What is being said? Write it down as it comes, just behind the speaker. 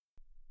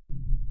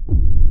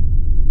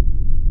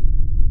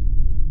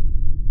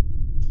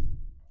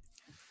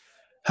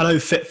Hello,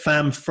 Fit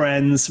Fam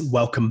friends.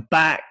 Welcome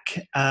back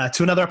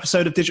to another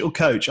episode of Digital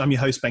Coach. I'm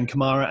your host, Ben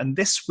Kamara, and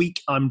this week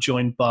I'm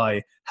joined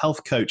by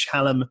health coach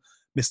Hallam,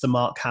 Mr.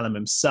 Mark Hallam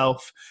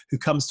himself, who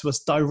comes to us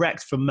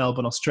direct from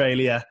Melbourne,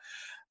 Australia.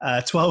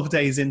 12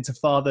 days into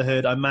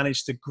fatherhood, I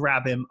managed to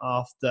grab him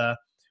after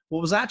what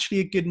was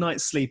actually a good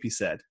night's sleep, he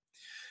said.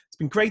 It's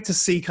been great to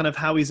see kind of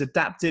how he's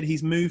adapted.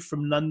 He's moved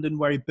from London,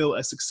 where he built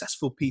a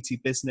successful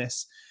PT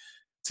business,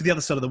 to the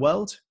other side of the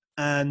world.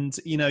 And,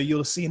 you know,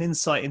 you'll see an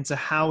insight into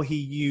how he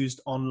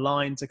used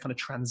online to kind of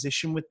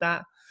transition with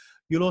that.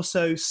 You'll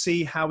also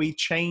see how he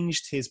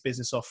changed his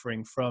business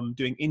offering from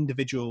doing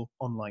individual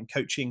online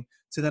coaching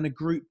to then a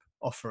group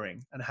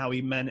offering, and how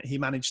he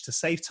managed to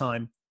save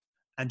time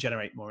and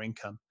generate more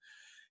income.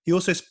 He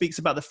also speaks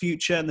about the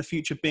future, and the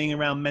future being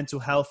around mental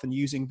health and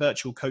using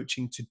virtual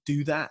coaching to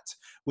do that,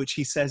 which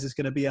he says is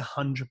going to be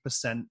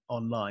 100%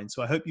 online.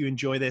 So I hope you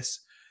enjoy this.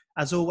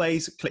 As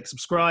always, click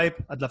subscribe.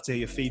 I'd love to hear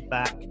your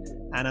feedback.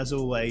 And as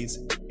always,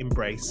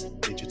 embrace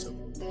digital.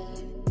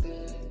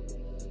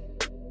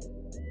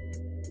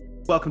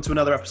 Welcome to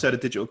another episode of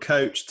Digital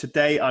Coach.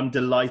 Today, I'm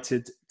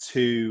delighted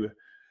to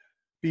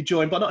be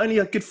joined by not only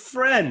a good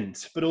friend,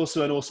 but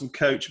also an awesome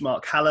coach,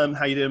 Mark Hallam.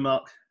 How you doing,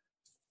 Mark?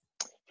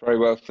 Very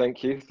well,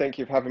 thank you. Thank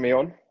you for having me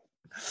on.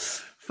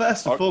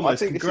 First and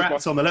foremost,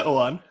 congrats on the little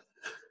one.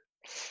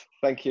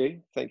 Thank you.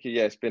 Thank you.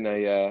 Yeah, it's been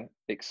a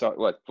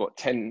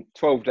exciting,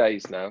 12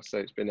 days now. So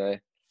it's been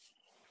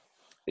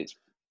it's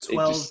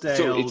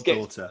 12-day-old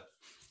daughter.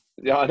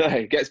 Yeah, I know.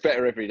 It gets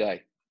better every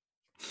day.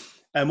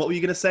 And what were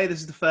you going to say? This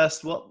is the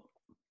first what?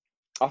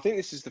 I think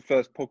this is the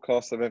first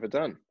podcast I've ever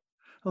done.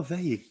 Oh, there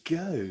you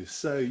go.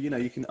 So, you know,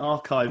 you can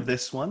archive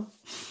this one.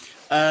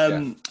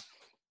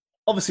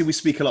 Obviously, we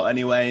speak a lot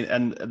anyway,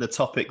 and the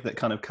topic that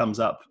kind of comes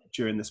up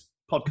during this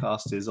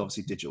podcast is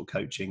obviously digital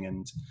coaching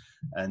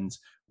and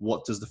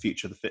what does the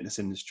future of the fitness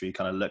industry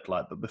kind of look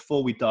like. But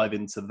before we dive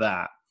into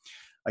that,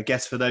 I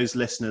guess for those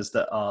listeners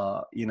that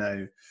are, you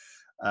know,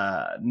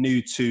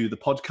 new to the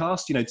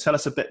podcast, you know, tell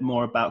us a bit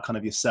more about kind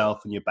of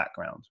yourself and your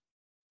background.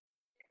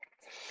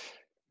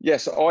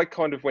 Yes, I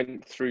kind of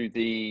went through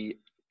the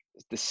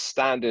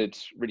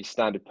really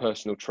standard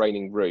personal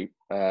training route.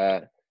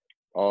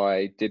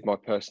 I did my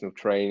personal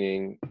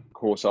training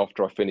course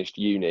after I finished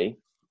uni,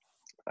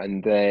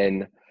 and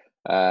then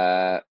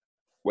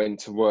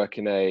went to work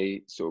in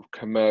a sort of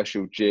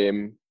commercial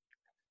gym,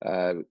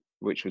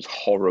 which was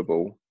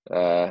horrible.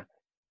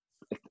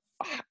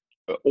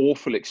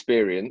 Awful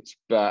experience,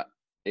 but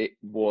it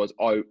was,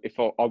 I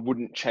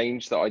wouldn't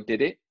change that I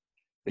did it,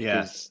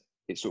 because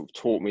it sort of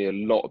taught me a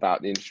lot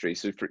about the industry.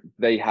 So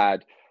they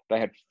had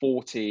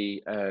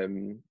 40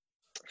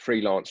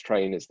 freelance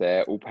trainers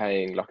there, all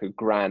paying like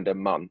 $1,000 a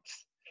month.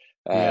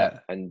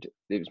 And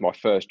it was my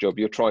first job.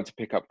 You're trying to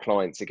pick up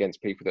clients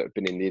against people that have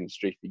been in the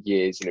industry for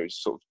years, and it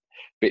was sort of a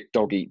bit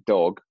dog eat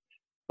dog.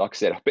 Like I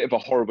said, a bit of a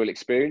horrible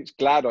experience.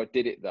 Glad I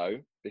did it though,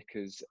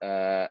 because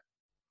I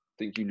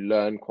think you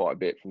learn quite a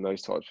bit from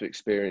those types of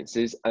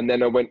experiences. And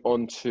then I went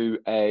on to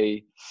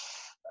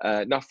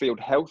Nuffield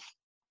Health,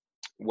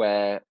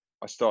 where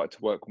I started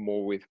to work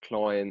more with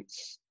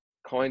clients,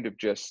 kind of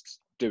just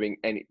doing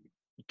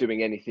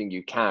anything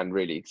you can,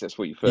 really, because that's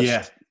what you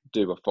first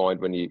do. I find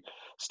when you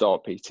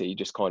start PT, you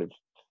just kind of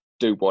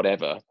do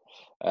whatever.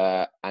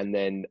 And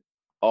then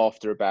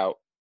after about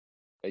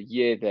a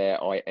year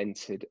there, I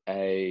entered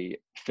a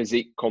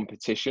physique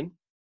competition,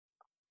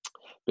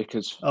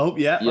 because I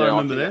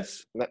remember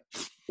this. What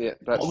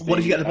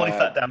did you get the body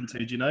fat down to?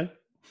 Do you know?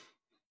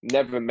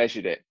 Never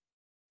measured it,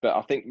 but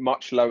I think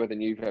much lower than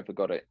you've ever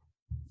got it.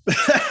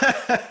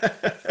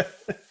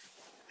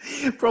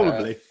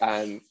 Probably.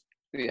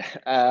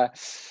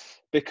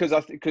 Because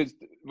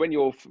when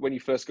you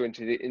first go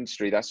into the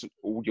industry, that's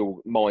all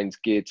your mind's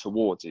geared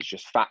towards, is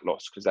just fat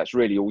loss, because that's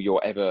really all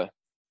you're ever.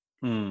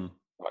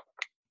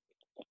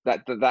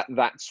 That's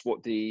what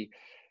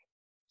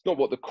it's not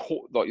what the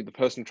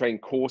personal training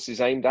course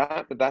is aimed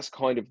at, but that's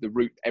kind of the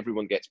route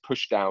everyone gets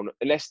pushed down,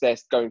 unless they're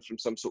going from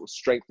some sort of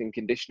strength and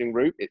conditioning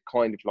route. It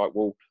kind of like,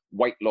 well,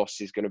 weight loss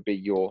is going to be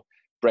your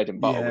bread and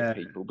butter with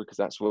people, because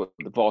that's what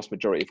the vast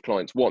majority of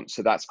clients want.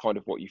 So that's kind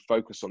of what you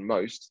focus on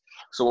most.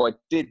 So I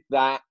did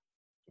that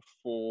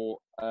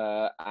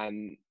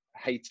and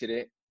hated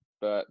it,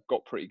 but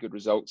got pretty good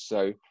results.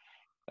 So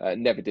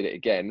never did it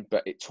again,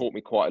 but it taught me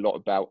quite a lot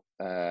about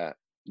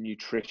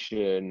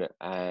nutrition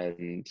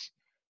and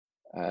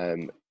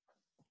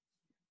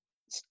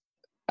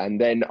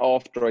then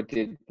after I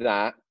did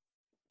that,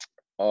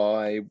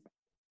 I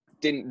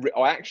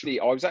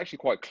was actually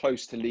quite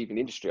close to leaving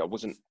the industry. I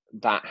wasn't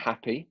that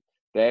happy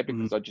there,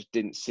 because I just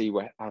didn't see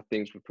how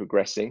things were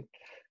progressing.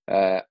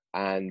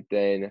 And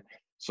then,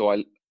 so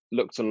I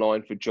looked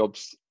online for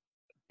jobs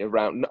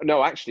around.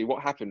 No, actually,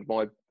 what happened?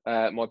 My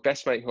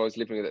best mate, who I was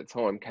living with at the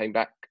time, came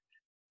back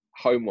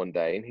home one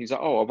day, and he's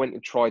like, "Oh, I went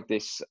and tried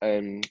this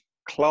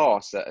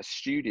class at a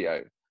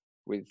studio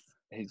with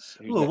his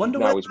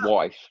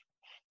wife."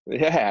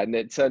 Yeah, and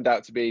it turned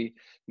out to be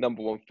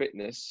number one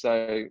fitness.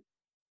 So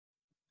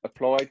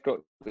applied, got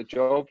the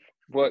job,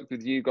 worked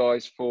with you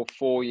guys for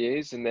 4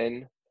 years, and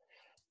then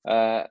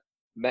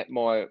met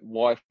my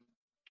wife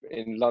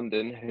in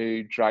London,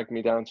 who dragged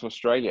me down to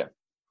Australia.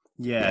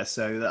 Yeah,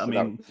 so that, I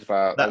mean, that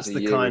was that's a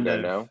the year kind ago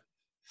of, now.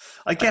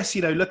 I guess,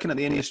 looking at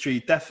the industry,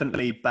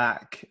 definitely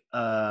back,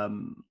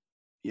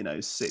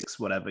 6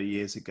 whatever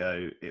years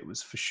ago, it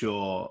was for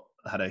sure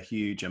had a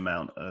huge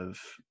amount of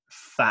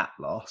fat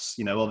loss.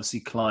 Obviously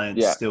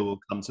clients Yeah, still will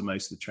come to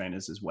most of the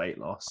trainers as weight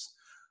loss,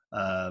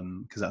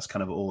 because that's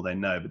kind of all they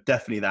know. But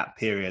definitely that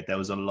period, there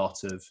was a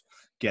lot of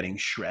getting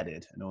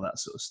shredded and all that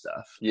sort of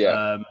stuff.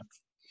 yeah.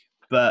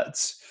 But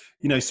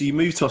so you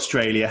moved to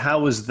Australia. How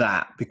was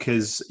that?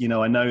 Because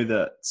I know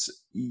that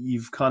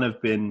you've kind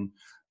of been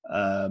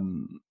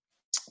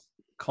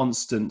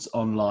constant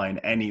online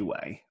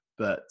anyway.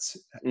 But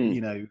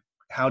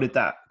how did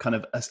that kind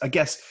of? I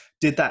guess,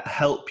 did that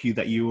help you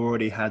that you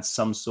already had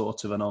some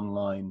sort of an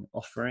online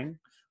offering,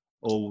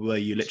 or were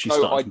you literally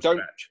So starting from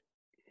scratch?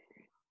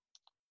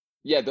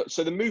 Yeah.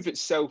 So the move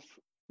itself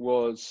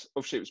was,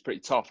 obviously, it was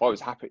pretty tough. I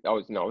was happy. I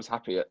was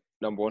happy at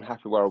number one,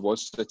 happy where I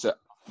was. So to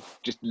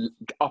just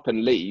up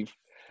and leave,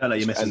 Don't let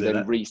your missus and in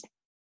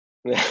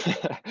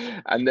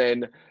then and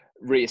then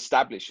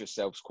re-establish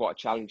yourself is quite a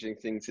challenging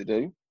thing to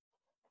do.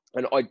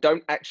 And I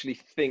don't actually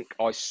think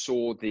I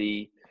saw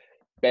the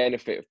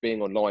benefit of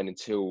being online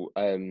until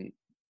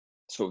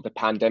sort of the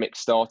pandemic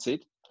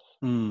started,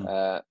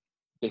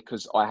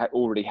 because I had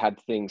already had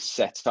things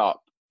set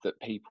up that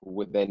people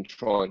were then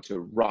trying to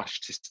rush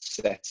to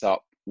set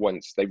up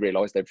once they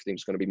realized everything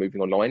was going to be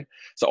moving online.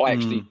 So I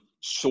actually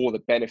saw the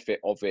benefit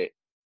of it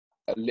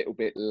a little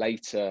bit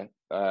later.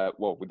 I've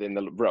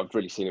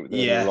really seen it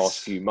within the last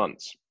few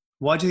months.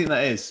 Why do you think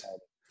that is?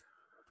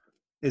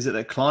 Is it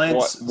that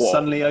clients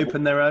suddenly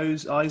open their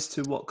eyes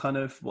to what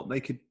they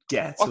could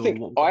get? I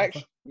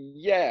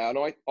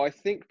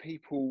think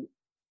people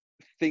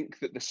think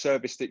that the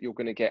service that you're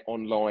going to get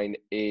online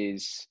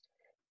is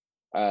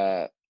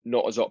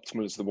not as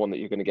optimal as the one that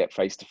you're going to get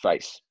face to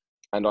face.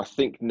 And I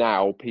think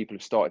now people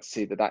have started to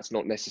see that that's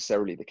not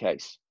necessarily the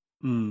case.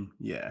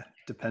 Yeah,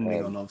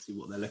 depending on obviously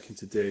what they're looking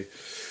to do.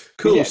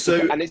 Cool. Yeah,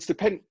 and it's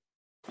depending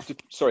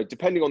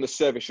on the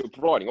service you're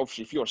providing.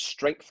 Obviously, if you're a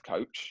strength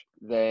coach,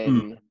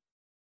 then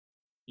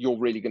you're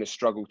really going to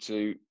struggle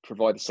to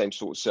provide the same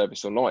sort of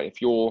service online.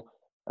 If you're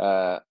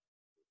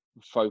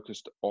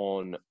focused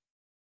on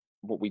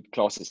what we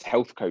class as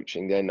health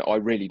coaching, then I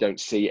really don't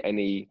see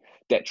any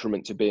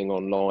detriment to being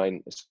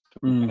online as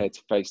compared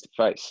to face to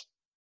face.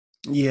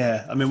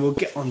 Yeah, I mean, we'll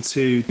get on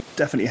to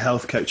definitely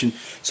health coaching.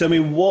 So, I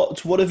mean,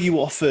 what have you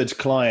offered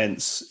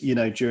clients,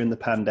 during the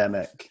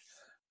pandemic?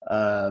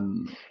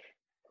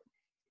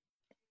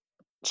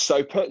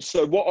 So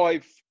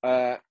what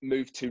I've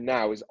moved to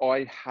now is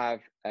I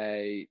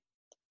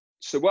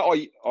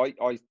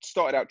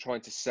started out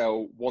trying to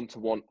sell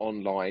one-to-one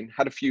online,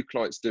 had a few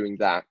clients doing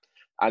that,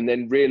 and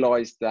then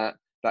realized that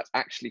that's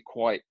actually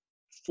quite,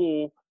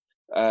 for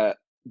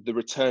the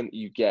return that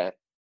you get,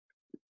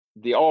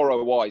 the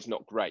ROI is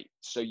not great.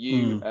 So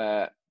you're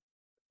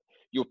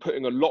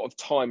putting a lot of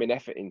time and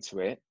effort into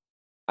it,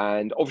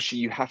 and obviously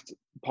you have to,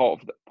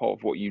 part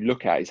of what you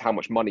look at is how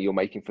much money you're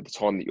making for the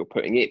time that you're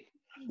putting in.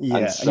 Yeah,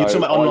 and you're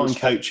talking about online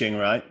coaching,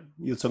 right?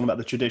 You're talking about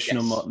the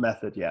traditional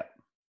method, yeah.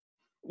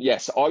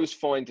 Yes, I was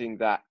finding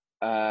that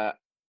I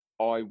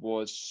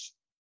was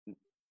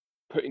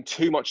putting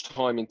too much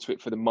time into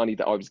it for the money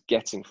that I was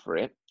getting for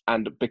it.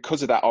 And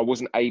because of that, I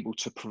wasn't able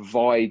to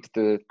provide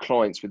the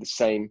clients with the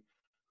same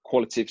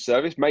quality of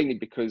service, mainly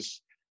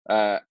because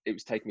it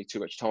was taking me too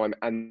much time.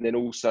 And then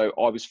also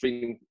I was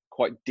feeling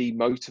quite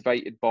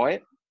demotivated by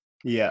it.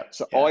 Yeah.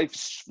 So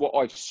what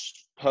I've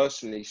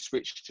personally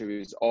switched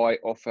to is I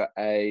offer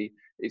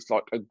it's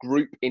like a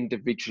group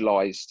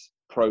individualized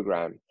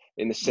program,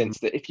 in the sense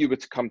that if you were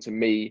to come to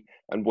me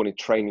and wanted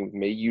training with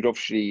me, you'd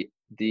obviously,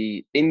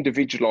 the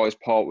individualized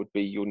part would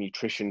be your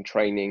nutrition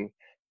training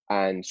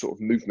and sort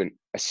of movement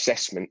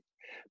assessment.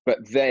 But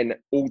then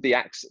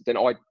then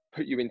I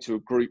put you into a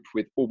group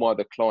with all my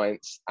other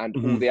clients, and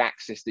all the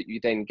access that you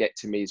then get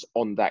to me is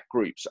on that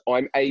group. So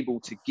I'm able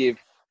to give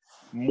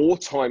more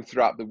time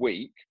throughout the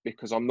week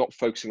because I'm not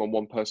focusing on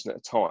one person at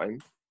a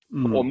time,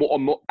 or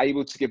I'm not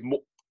able to give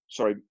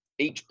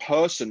each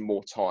person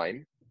more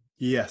time.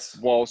 Yes.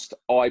 Whilst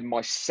I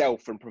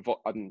myself am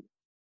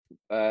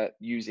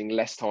using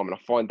less time, and I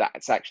find that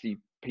it's actually,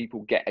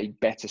 people get a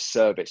better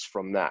service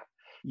from that.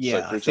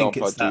 Yeah, so for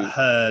example, I think it's that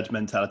herd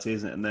mentality,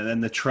 isn't it? And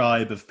then the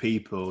tribe of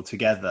people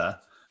together,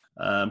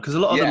 because a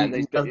lot of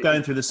them are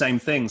going through the same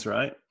things,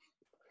 right?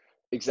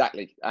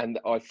 Exactly, and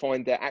I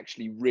find they're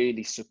actually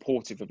really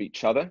supportive of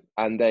each other,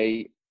 and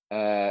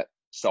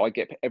so I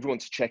get everyone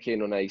to check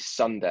in on a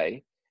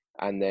Sunday,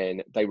 and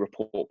then they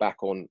report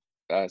back on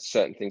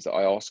certain things that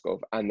I ask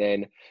of, and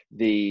then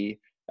the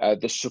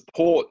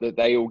support that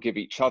they all give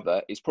each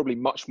other is probably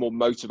much more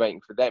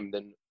motivating for them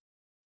than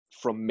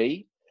from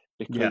me,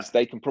 because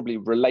they can probably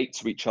relate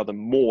to each other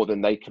more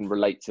than they can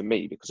relate to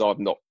me, because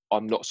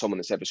I'm not someone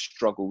that's ever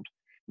struggled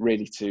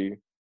really to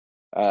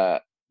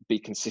be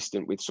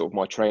consistent with sort of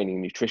my training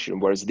and nutrition,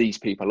 whereas these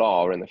people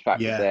are, and the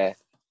fact that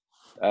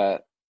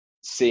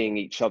seeing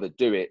each other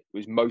do it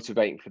was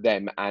motivating for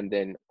them, and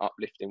then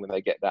uplifting when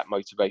they get that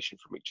motivation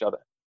from each other.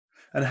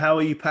 And how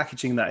are you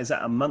packaging that? Is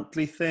that a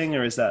monthly thing,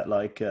 or is that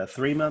like a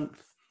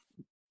 3-month?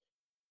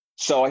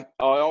 So I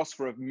asked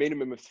for a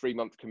minimum of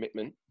 3-month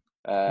commitment,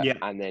 Yeah.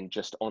 and then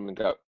just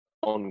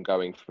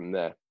ongoing from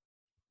there.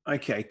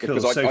 Okay, cool.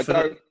 Because So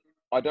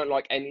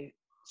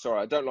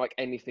I don't like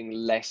anything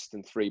less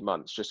than 3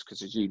 months, just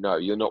because, as you know,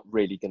 you're not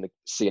really going to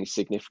see any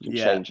significant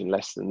change in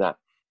less than that.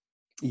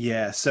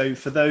 Yeah. So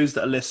for those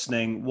that are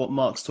listening, what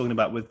Mark's talking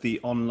about with the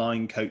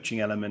online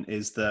coaching element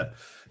is that,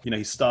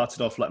 he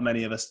started off like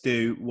many of us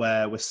do,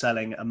 where we're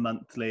selling a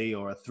monthly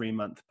or a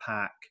 3-month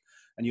pack,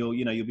 and you'll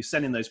be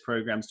sending those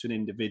programs to an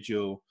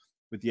individual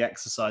with the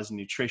exercise and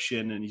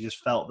nutrition, and you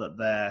just felt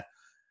that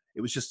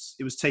it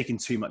was taking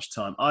too much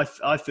time.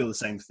 I feel the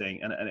same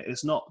thing, and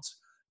it's not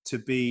to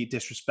be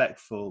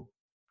disrespectful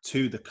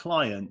to the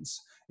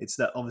clients. It's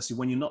that obviously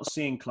when you're not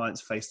seeing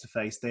clients face to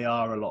face, they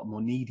are a lot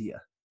more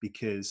needier,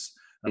 because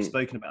I've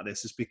spoken about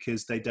this, is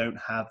because they don't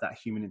have that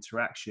human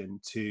interaction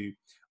to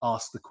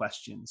ask the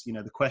questions.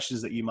 The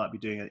questions that you might be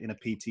doing in a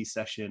PT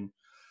session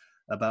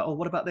about, oh,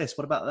 what about this?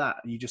 What about that?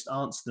 You just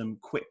answer them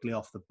quickly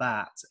off the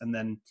bat. And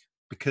then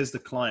because the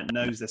client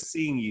knows they're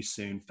seeing you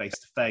soon face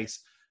to face,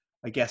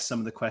 I guess some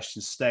of the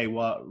questions stay,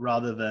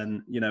 rather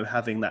than,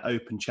 having that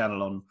open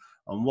channel on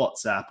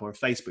WhatsApp or a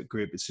Facebook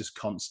group. It's just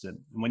constant.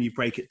 And when you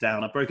break it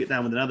down, I broke it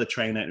down with another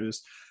trainer. It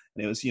was,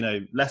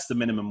 less than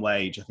minimum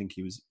wage, I think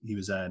he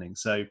was earning.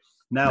 So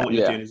now what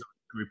you're doing is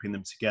grouping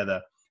them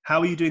together. How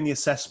are you doing the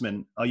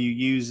assessment? Are you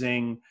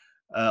using,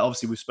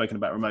 obviously we've spoken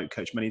about Remote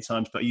Coach many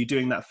times, but are you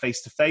doing that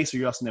face-to-face, or are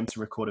you asking them to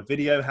record a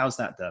video? How's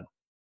that done?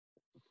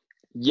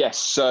 Yes.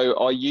 So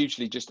I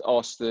usually just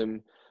ask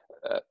them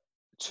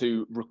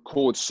to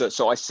record.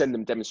 So I send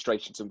them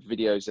demonstrations and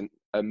videos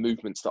and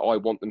movements that I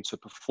want them to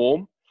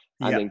perform,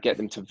 and then get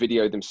them to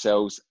video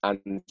themselves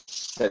and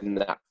send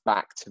that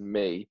back to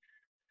me.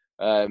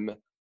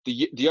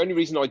 The only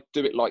reason I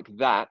do it like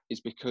that is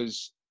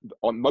because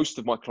most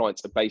of my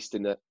clients are based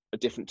in a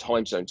different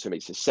time zone to me.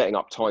 So setting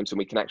up times and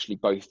we can actually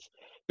both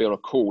be on a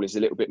call is a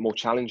little bit more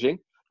challenging.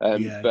 I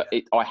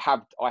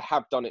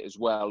have done it as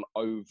well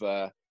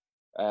over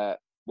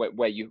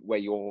where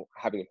you're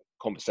having a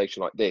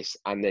conversation like this,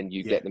 and then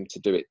you get them to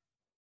do it.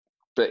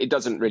 But it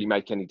doesn't really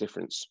make any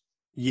difference.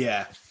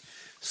 Yeah.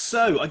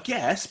 So I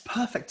guess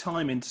perfect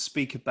timing to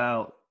speak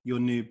about your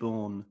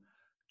newborn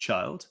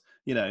child.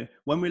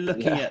 When we're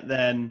looking at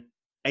then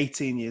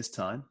 18 years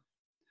time,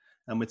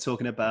 and we're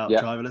talking about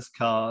driverless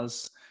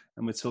cars,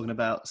 and we're talking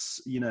about,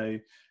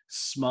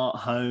 smart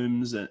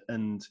homes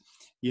and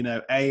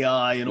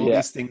AI and all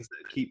these things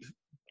that keep,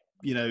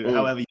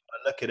 however you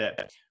want to look at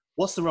it.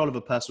 What's the role of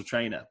a personal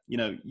trainer?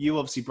 You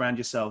obviously brand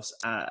yourselves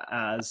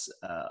as,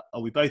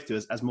 or we both do,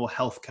 as more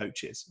health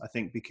coaches, I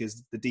think,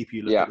 because the deeper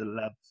you look at the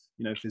lab,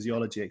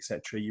 physiology,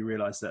 etc., you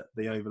realize that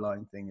the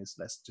overlying thing is,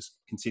 let's just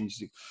continue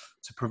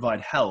to provide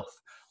health.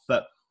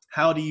 But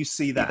how do you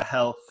see that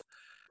health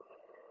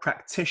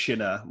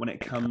practitioner when it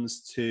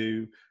comes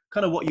to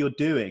kind of what you're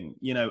doing?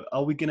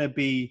 Are we going to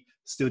be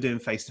still doing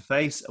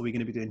face-to-face? Are we going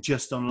to be doing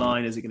just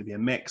online? Is it going to be a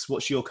mix?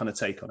 What's your kind of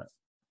take on it?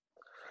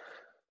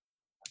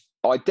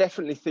 I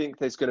definitely think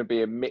there's going to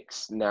be a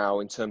mix now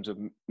in terms of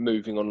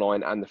moving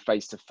online and the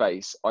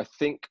face-to-face. I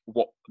think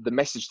what the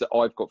message that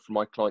I've got from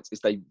my clients is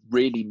they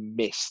really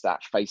miss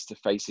that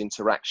face-to-face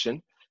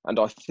interaction. And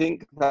I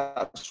think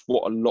that's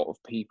what a lot of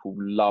people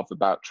love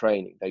about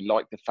training. They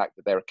like the fact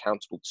that they're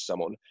accountable to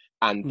someone,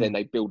 and then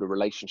they build a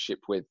relationship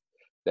with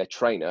their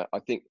trainer. I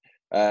think,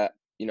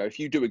 if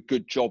you do a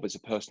good job as a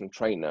personal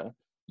trainer,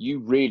 you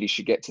really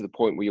should get to the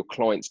point where your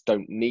clients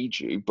don't need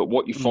you. But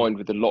what you find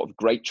with a lot of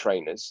great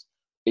trainers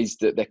is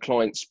that their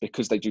clients,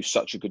 because they do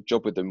such a good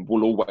job with them,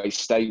 will always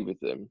stay with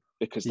them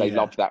because they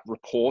love that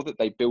rapport that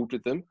they build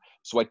with them.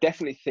 So I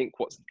definitely think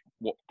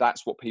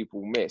that's what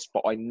people miss.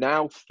 But I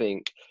now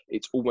think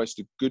it's almost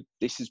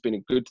this has been a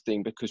good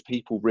thing, because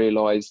people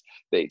realize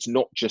that it's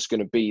not just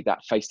going to be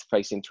that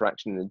face-to-face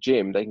interaction in the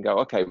gym. They can go,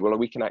 okay, well,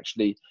 we can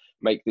actually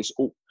make this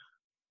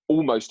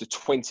almost a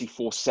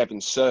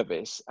 24/7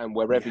 service, and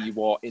wherever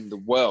you are in the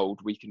world,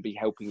 we can be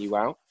helping you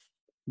out.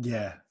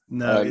 Yeah,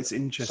 no, it's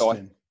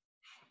interesting.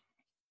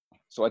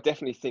 So I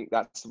definitely think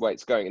that's the way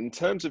it's going. In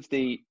terms of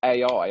the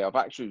AI, I've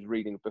actually was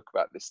reading a book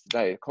about this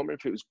today. I can't remember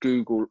if it was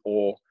Google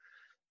or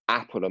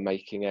Apple are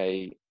making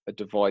a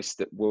device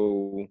that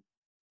will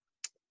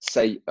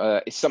say,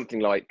 it's something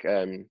like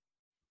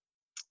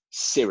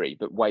Siri,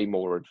 but way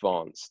more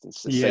advanced. And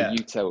so say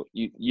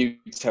you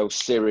tell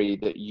Siri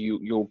that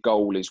your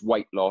goal is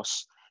weight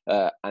loss,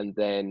 and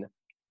then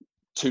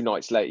 2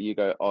 nights later you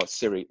go, oh,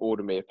 Siri,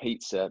 order me a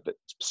pizza. But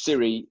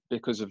Siri,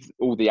 because of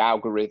all the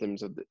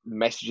algorithms of the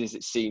messages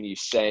it's seen you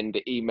send,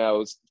 the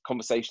emails,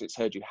 conversation it's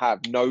heard you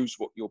have, knows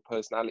what your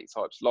personality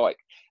type's like,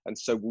 and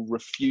so will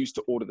refuse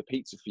to order the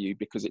pizza for you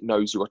because it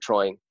knows you're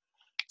trying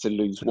to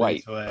lose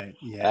weight.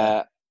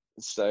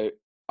 So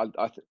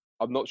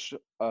I'm not sure.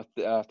 I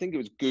think it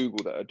was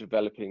Google that are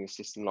developing a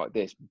system like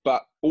this.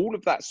 But all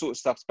of that sort of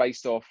stuff's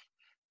based off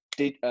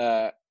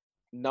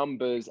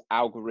numbers,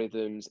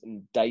 algorithms,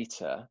 and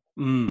data,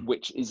 Mm.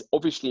 which is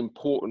obviously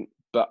important,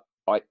 but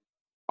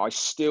I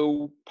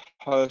still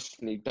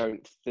personally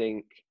don't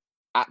think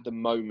at the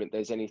moment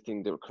there's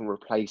anything that can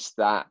replace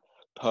that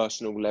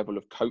personal level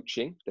of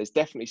coaching. There's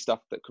definitely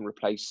stuff that can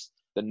replace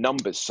the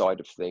numbers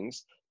side of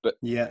things, but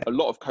Yeah. a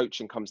lot of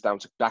coaching comes down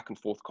to back and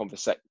forth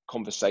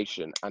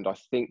conversation. And I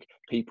think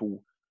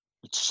people,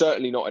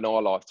 certainly not in our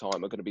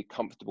lifetime, are going to be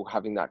comfortable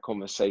having that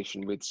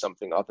conversation with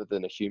something other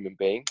than a human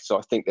being. So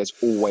I think there's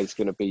always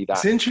going to be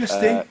It's that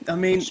interesting. I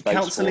mean, space for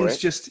counseling's it.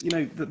 just,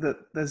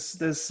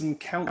 there's some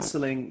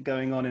counselling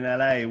going on in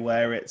LA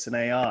where it's an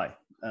AI,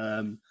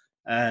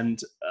 and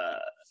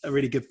a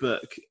really good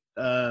book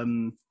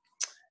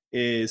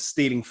is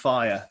Stealing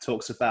Fire.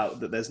 Talks about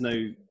that there's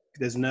no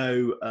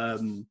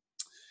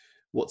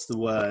what's the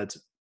word?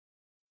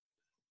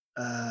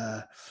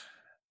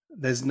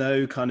 There's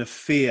no kind of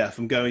fear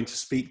from going to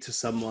speak to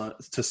someone,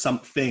 to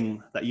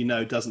something that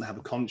doesn't have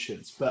a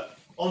conscience. But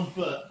on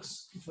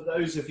books, for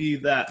those of you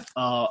that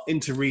are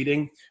into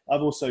reading,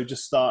 I've also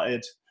just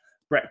started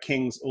Brett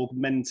King's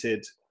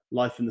Augmented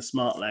Life in the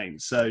Smart Lane.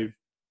 So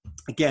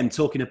again,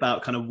 talking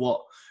about kind of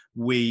what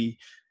we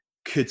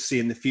could see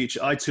in the future.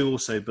 I too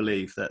also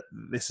believe that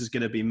this is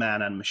going to be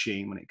man and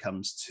machine when it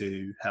comes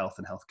to health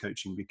and health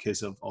coaching,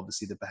 because of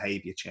obviously the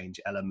behavior change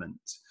element.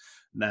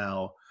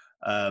 Now,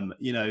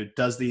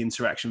 does the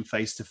interaction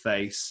face to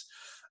face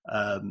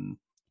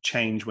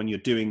change when you're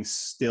doing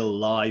still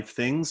live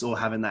things or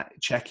having that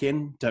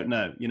check-in? Don't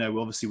know.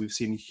 Obviously we've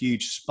seen a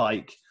huge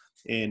spike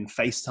in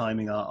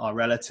FaceTiming our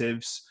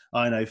relatives.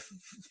 I know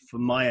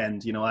from my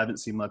end, I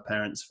haven't seen my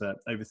parents for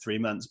over 3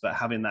 months, but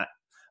having that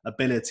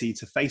ability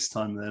to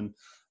FaceTime them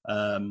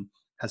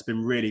has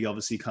been really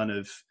obviously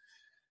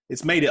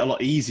it's made it a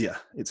lot easier.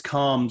 It's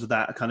calmed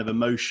that kind of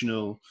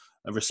emotional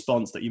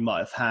response that you might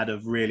have had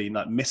of really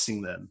like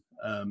missing them,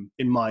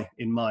 in my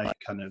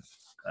kind of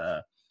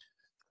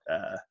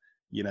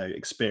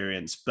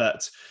experience.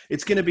 But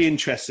it's going to be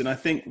interesting. I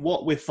think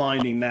what we're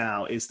finding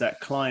now is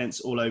that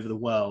clients all over the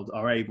world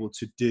are able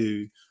to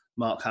do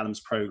Mark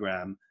Hallam's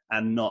program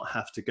and not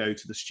have to go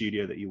to the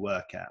studio that you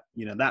work at.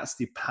 That's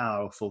the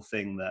powerful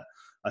thing that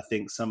I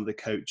think some of the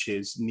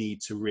coaches need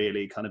to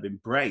really kind of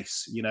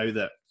embrace,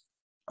 that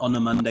on a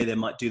Monday they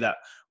might do that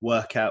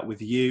workout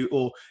with you,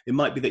 or it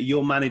might be that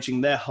you're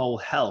managing their whole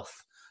health.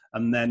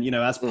 And then,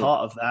 as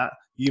part of that,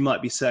 you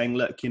might be saying,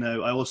 look,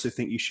 I also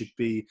think you should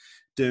be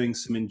doing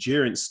some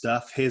endurance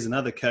stuff. Here's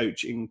another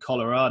coach in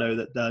Colorado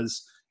that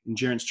does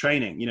endurance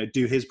training,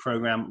 do his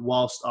program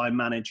whilst I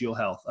manage your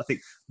health. I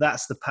think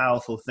that's the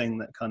powerful thing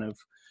that kind of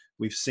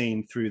we've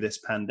seen through this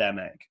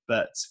pandemic.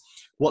 But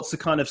what's the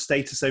kind of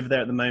status over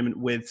there at the moment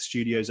with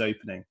studios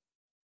opening?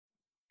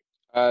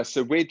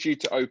 So we're due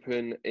to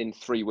open in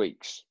 3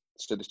 weeks.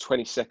 So the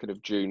 22nd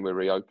of June, we're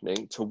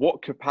reopening. To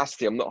what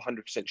capacity, I'm not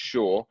 100%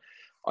 sure.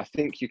 I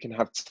think you can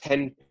have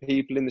 10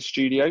 people in the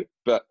studio,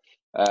 but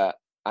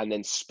and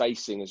then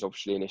spacing is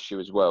obviously an issue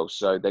as well.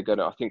 So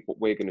I think what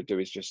we're gonna do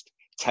is just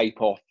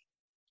tape off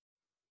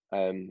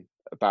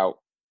about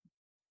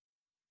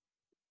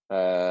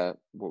what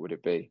would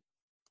it be?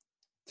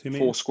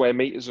 4 square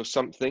meters or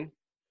something.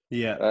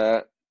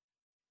 Yeah.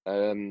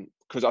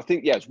 Because I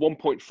think it's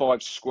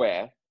 1.5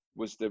 square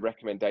was the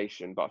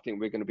recommendation, but I think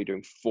we're going to be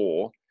doing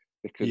 4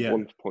 because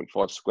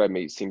 1.5 square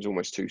meters seems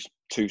almost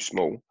too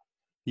small.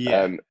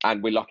 Yeah.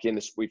 And we're lucky in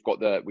this. We've got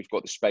the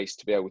space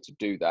to be able to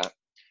do that.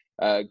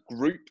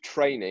 Group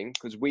training,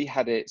 because we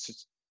had it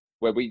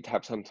where we'd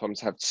sometimes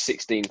have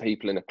 16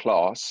 people in a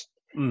class.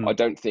 I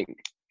don't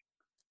think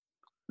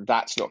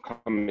that's not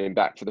coming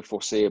back for the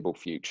foreseeable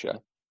future.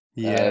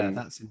 Yeah,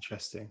 that's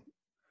interesting.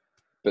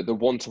 But the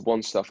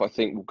one-to-one stuff, I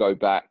think, will go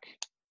back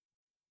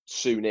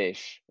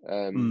soonish.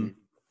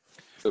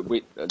 But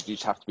we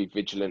just have to be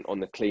vigilant on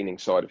the cleaning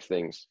side of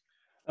things.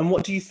 And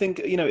what do you think,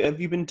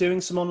 have you been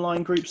doing some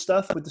online group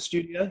stuff with the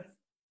studio?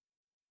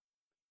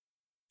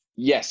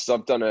 Yes,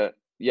 I've done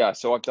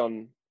so I've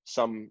done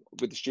some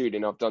with the studio,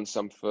 and I've done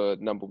some for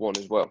number one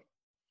as well.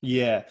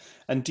 Yeah.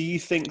 And do you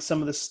think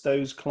some of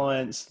those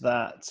clients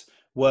that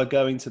were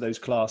going to those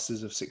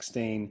classes of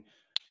 16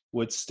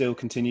 would still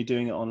continue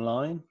doing it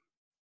online?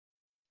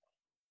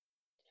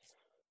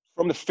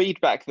 From the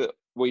feedback that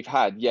we've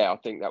had, I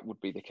think that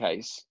would be the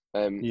case.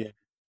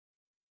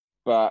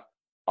 But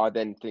I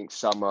then think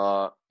some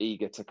are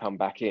eager to come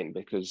back in,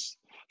 because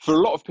for a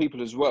lot of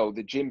people as well,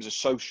 the gyms are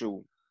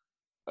social.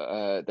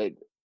 They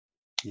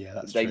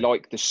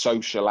like the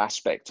social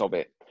aspect of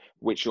it,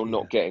 which you're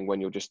not getting when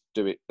you're just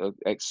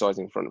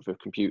exercising in front of a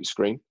computer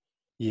screen.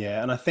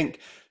 Yeah, and I think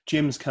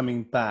gyms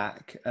coming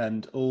back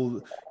and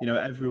all,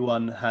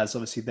 everyone has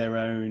obviously their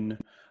own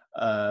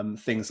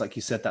things, like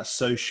you said, that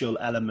social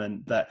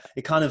element, that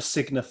it kind of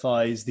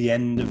signifies the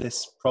end of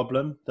this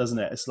problem, doesn't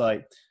it? It's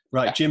like,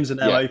 right, gyms are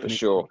now opening. For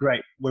sure.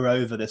 Great, we're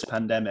over this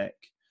pandemic.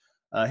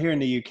 Here in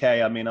the UK,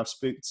 I mean, I've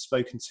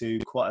spoken to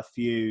quite a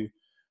few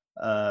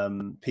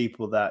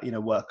people that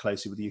work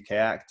closely with UK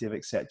Active,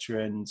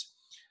 etc., and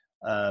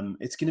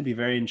it's going to be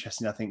very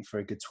interesting, I think, for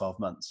a good 12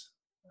 months.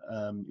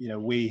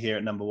 We here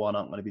at Number One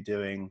aren't going to be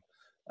doing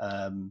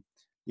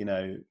you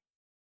know,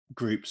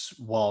 groups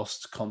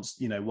whilst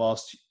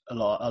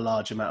a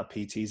large amount of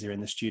PTs are in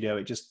the studio.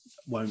 It just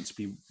won't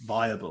be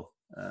viable,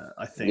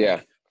 I think.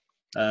 Yeah.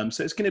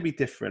 So it's going to be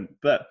different.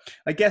 But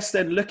I guess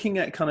then looking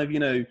at kind of,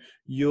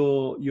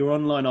 your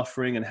online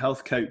offering and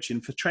health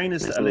coaching for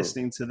trainers that are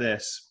listening to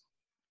this,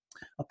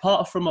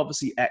 apart from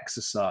obviously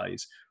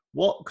exercise,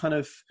 what kind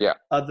of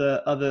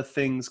other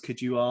things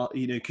could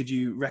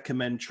you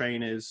recommend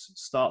trainers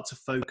start to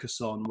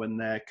focus on when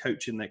they're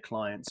coaching their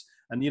clients,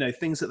 and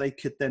things that they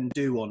could then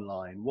do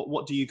online?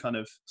 What do you kind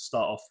of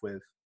start off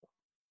with?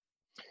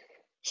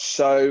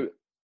 So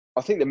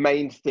I think the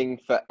main thing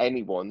for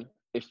anyone,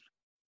 if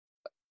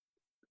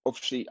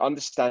obviously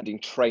understanding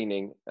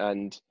training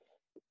and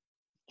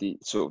the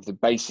sort of the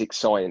basic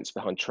science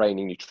behind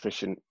training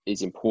nutrition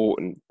is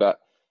important, but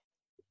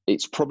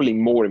it's probably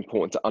more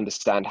important to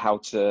understand how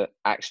to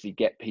actually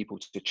get people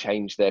to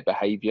change their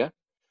behavior.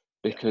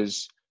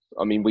 Because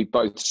I mean, we've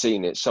both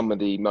seen it. Some of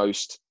the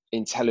most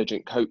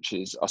intelligent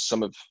coaches are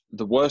some of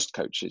the worst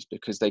coaches,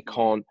 because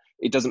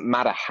it doesn't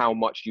matter how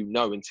much you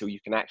know until you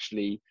can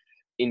actually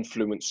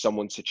influence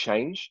someone to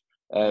change.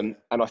 And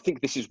I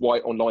think this is why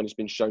online has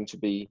been shown to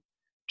be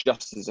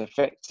just as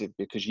effective,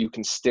 because you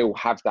can still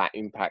have that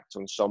impact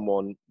on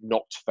someone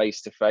not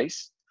face to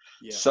face.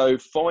 So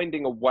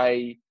finding a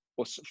way,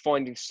 or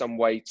finding some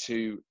way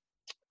to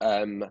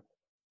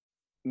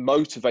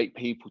motivate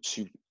people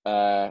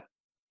to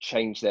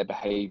change their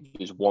behavior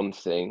is one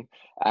thing.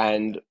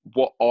 And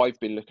what I've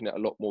been looking at a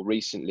lot more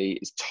recently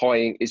is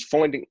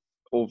finding,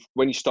 or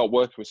when you start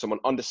working with someone,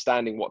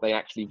 understanding what they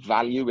actually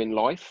value in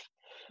life.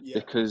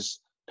 Because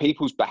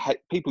people's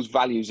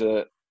values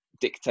are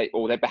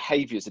or their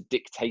behaviors are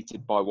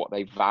dictated by what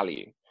they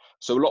value.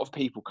 So a lot of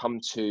people come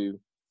to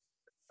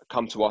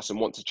us and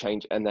want to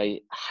change, and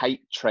they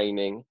hate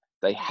training,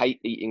 they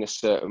hate eating a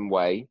certain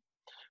way.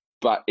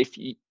 But if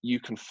you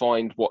can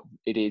find what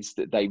it is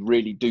that they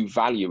really do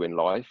value in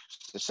life,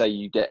 so say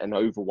you get an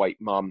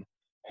overweight mum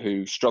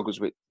who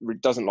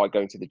doesn't like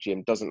going to the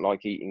gym, doesn't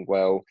like eating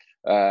well,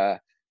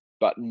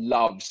 but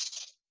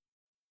loves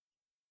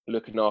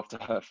looking after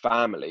her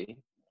family,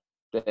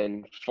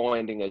 then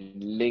finding a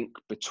link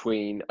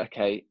between,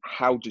 okay,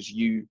 how does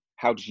you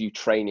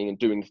training and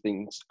doing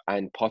things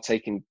and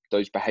partaking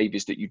those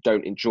behaviors that you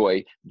don't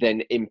enjoy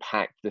then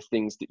impact the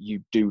things that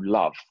you do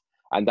love?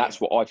 And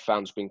that's what I've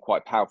found has been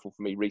quite powerful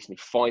for me recently,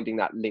 finding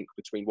that link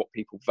between what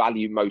people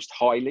value most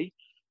highly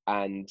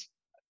and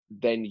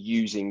then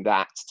using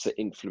that to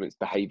influence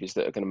behaviors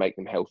that are going to make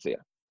them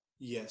healthier.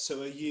 Yeah.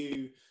 So are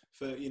you,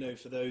 for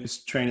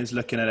those trainers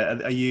looking at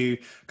it, are you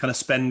kind of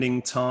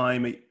spending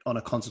time on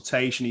a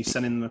consultation? Are you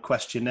sending them a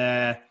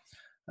questionnaire?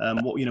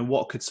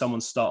 What could someone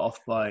start off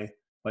by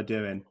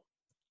doing?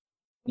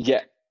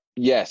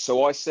 Yeah.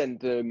 So I send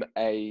them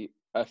a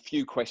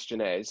few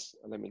questionnaires.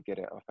 Let me get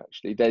it up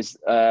actually. There's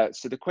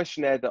so the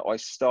questionnaire that I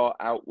start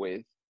out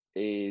with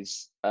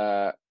is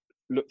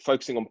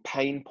focusing on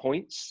pain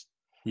points.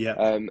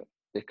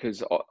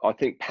 Because I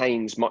think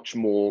pain's much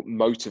more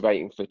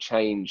motivating for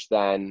change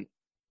than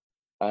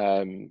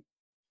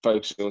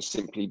focusing on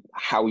simply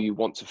how you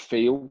want to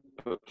feel.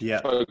 But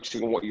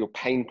focusing on what your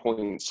pain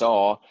points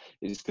are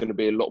is going to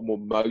be a lot more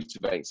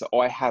motivating. So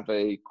I have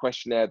a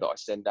questionnaire that I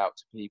send out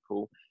to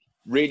people,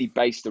 really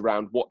based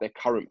around what their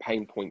current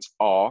pain points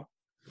are.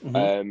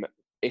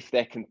 If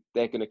they're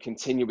going to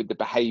continue with the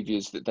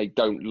behaviors that they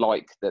don't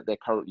like that they're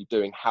currently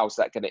doing, how's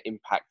that going to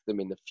impact them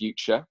in the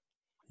future?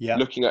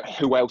 Looking at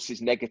who else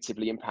is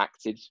negatively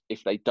impacted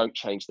if they don't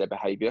change their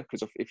behavior.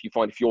 Because if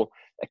you're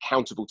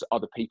accountable to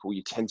other people,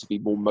 you tend to be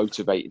more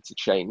motivated to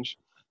change.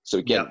 So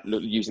again,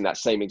 using that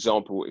same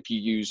example, if you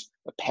use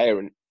a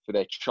parent for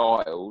their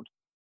child,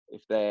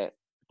 if their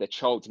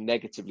child's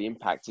negatively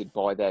impacted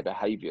by their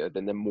behavior,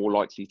 then they're more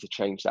likely to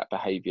change that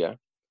behavior.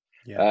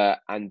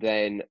 And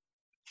then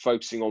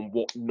focusing on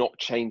what not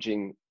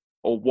changing,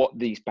 or what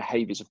these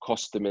behaviors have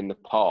cost them in the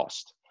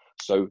past.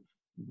 So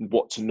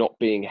what to not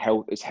being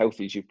as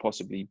healthy as you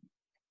possibly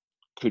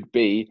could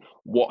be,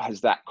 what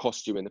has that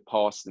cost you in the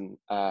past, and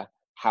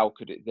how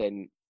could it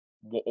then,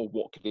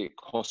 what could it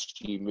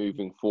cost you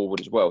moving forward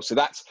as well? So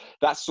that's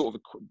sort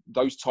of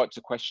those types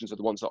of questions are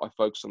the ones that I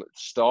focus on at the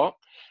start.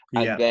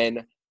 And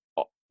then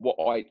what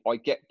I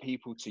get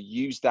people to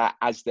use that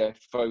as their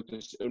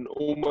focus and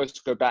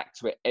almost go back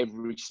to it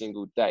every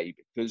single day,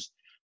 because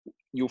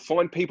you'll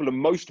find people are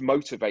most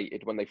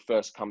motivated when they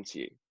first come to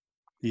you.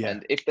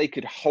 And if they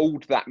could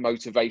hold that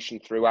motivation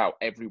throughout,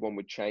 everyone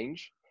would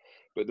change.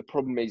 But the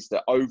problem is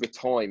that over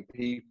time,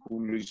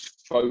 people lose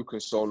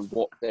focus on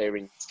what their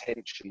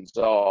intentions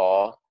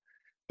are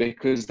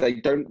because they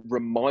don't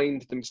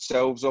remind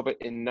themselves of it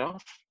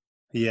enough.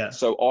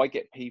 So I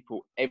get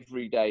people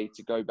every day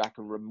to go back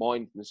and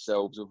remind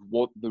themselves of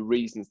what the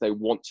reasons they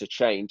want to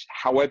change,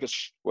 however,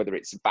 whether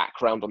it's a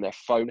background on their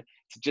phone,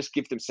 to just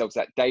give themselves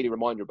that daily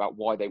reminder about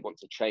why they want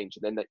to change.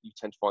 And then that you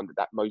tend to find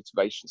that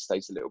motivation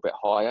stays a little bit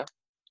higher.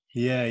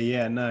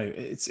 No,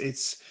 it's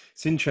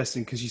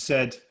interesting because you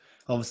said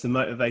obviously the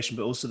motivation,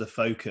 but also the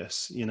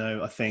focus.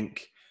 I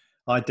think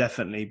I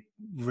definitely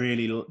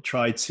really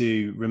try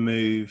to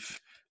remove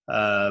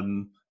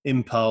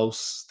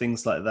impulse,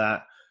 things like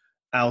that,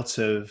 out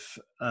of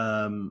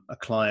a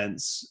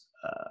client's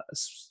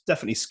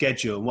definitely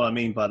schedule. And what I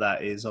mean by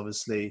that is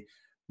obviously,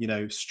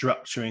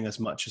 structuring as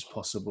much as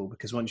possible,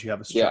 because once you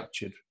have a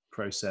structured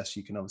process,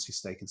 you can obviously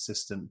stay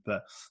consistent.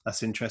 But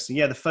that's interesting.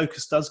 Yeah, the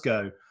focus does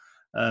go.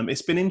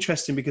 It's been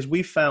interesting because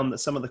we've found that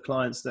some of the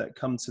clients that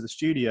come to the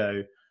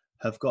studio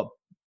have got,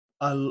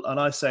 and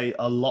I say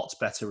a lot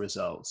better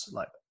results,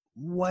 like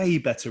way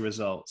better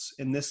results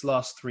in this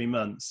last 3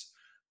 months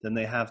than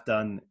they have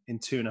done in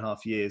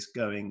 2.5 years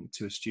going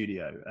to a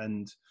studio.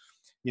 And,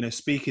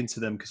 speaking to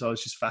them, because I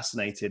was just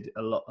fascinated,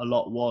 a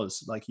lot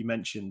was, like you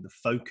mentioned, the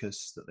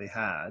focus that they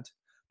had.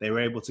 They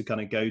were able to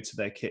kind of go to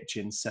their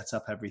kitchen, set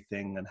up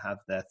everything and have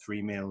their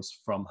 3 meals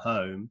from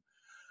home,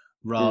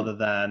 rather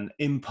than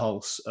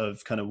impulse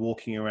of kind of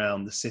walking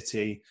around the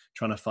city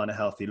trying to find a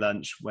healthy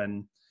lunch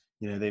when,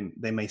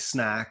 they may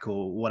snack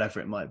or whatever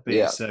it might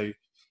be. So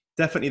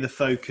definitely the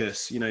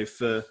focus,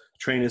 for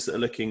trainers that are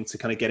looking to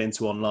kind of get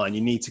into online,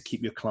 you need to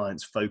keep your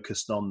clients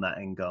focused on that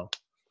end goal.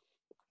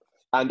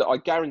 And I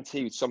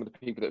guarantee with some of the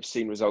people that have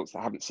seen results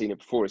that haven't seen it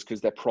before is because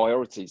their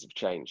priorities have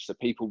changed. So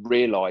people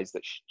realize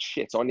that,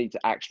 shit, I need to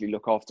actually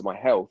look after my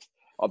health.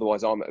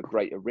 Otherwise, I'm at a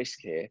greater risk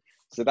here.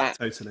 So that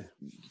totally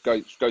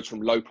goes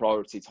from low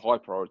priority to high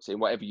priority.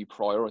 And whatever you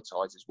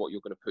prioritize is what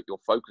you're going to put your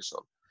focus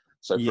on.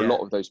 So for a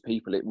lot of those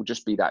people, it will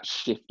just be that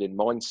shift in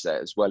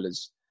mindset, as well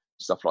as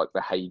stuff like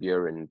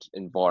behavior and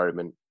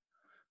environment.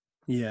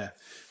 Yeah.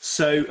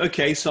 So,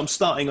 okay. So I'm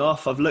starting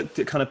off, I've looked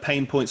at kind of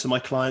pain points of my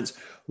clients.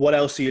 What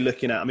else are you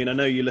looking at? I mean, I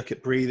know you look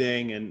at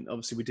breathing, and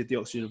obviously we did the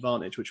oxygen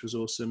advantage, which was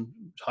awesome.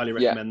 Highly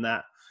recommend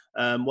that.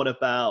 What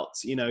about,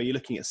 are you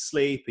looking at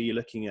sleep? Are you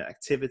looking at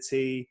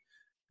activity?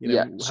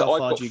 So how I've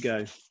far got do you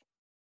go?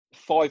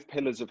 5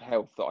 pillars of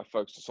health that I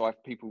focus on. So I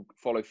have people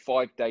follow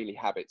 5 daily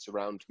habits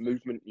around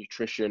movement,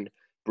 nutrition,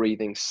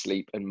 breathing,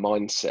 sleep, and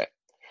mindset.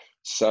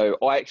 So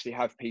I actually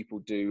have people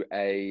do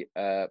a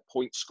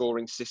point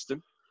scoring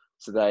system.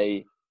 So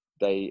they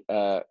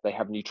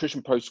have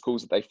nutrition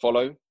protocols that they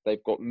follow.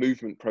 They've got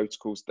movement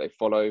protocols that they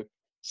follow.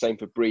 Same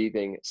for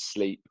breathing,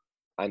 sleep,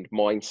 and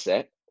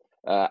mindset.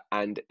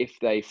 And if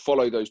they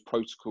follow those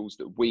protocols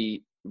that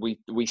we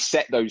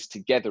set those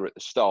together at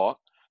the start,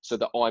 so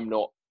that I'm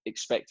not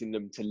expecting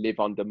them to live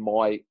under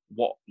my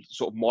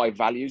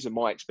values and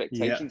my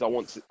expectations. I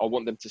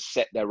want them to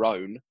set their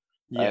own.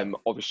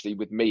 Obviously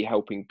with me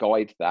helping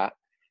guide that.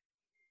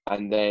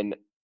 And then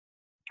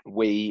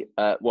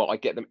I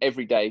get them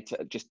every day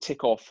to just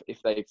tick off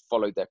if they've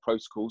followed their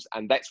protocols.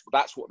 And that's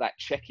what that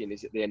check-in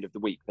is at the end of the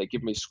week. They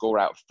give me a score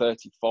out of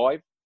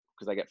 35,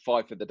 because they get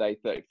 5 for the day,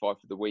 35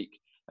 for the week,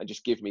 and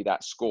just give me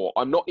that score.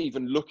 I'm not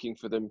even looking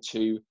for them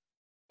to,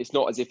 it's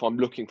not as if I'm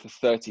looking for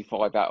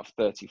 35 out of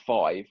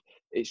 35.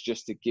 It's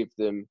just to give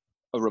them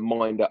a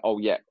reminder, oh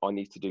yeah, I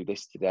need to do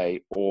this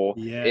today. Or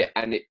it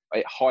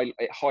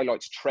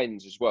highlights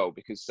trends as well,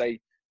 because they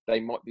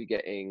might be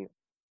getting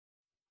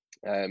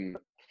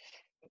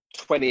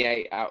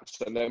 28 out,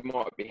 so they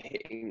might be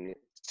hitting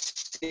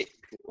 6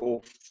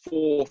 or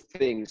 4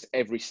 things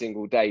every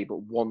single day, but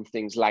one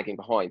thing's lagging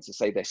behind. So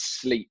say their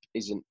sleep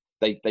isn't,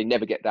 they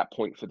never get that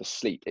point for the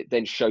sleep. It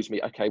then shows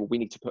me, okay, well, we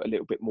need to put a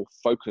little bit more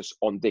focus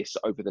on this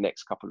over the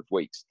next couple of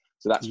weeks.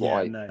 So that's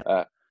why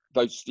I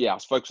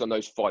was focused on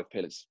those 5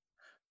 pillars.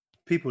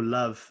 People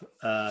love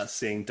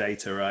seeing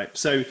data, right?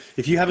 So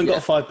if you haven't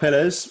got 5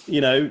 pillars,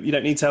 you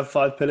don't need to have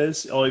 5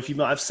 pillars, or if you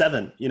might have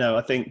 7,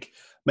 I think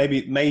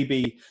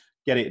maybe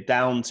get it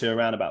down to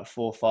around about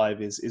 4 or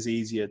 5 is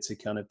easier to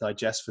kind of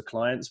digest for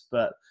clients.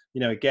 But,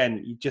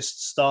 again, you're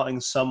just starting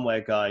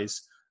somewhere,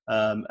 guys.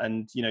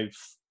 And,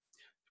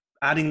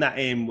 adding that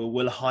in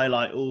will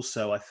highlight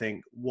also, I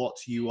think, what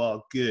you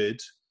are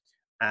good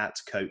at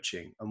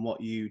coaching and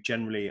what you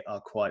generally are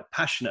quite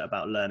passionate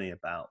about learning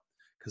about.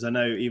 Because I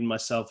know even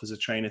myself as a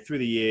trainer, through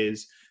the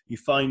years, you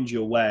find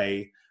your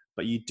way,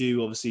 but you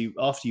do obviously,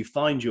 after you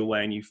find your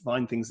way and you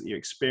find things that you're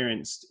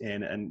experienced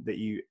in and that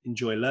you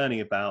enjoy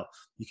learning about,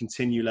 you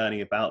continue learning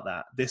about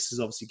that. This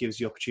obviously gives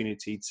you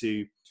opportunity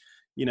to,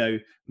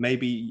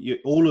 maybe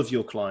all of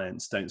your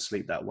clients don't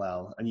sleep that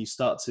well, and you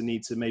start to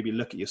need to maybe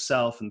look at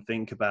yourself and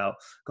think about,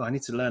 God, I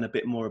need to learn a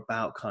bit more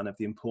about kind of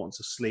the importance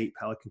of sleep,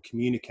 how I can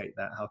communicate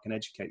that, how I can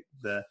educate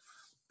the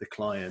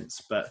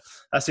clients. But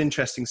that's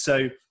interesting.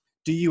 So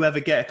do you ever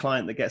get a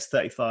client that gets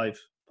 35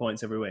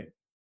 points every week?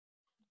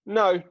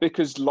 No,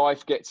 because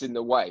life gets in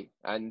the way.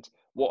 And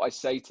what I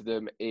say to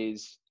them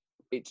is,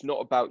 it's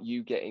not about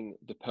you getting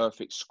the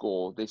perfect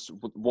score.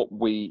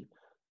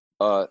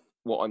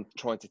 What I'm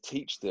trying to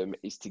teach them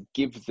is to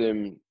give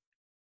them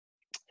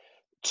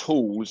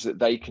tools that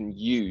they can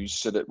use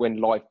so that when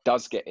life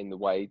does get in the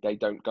way, they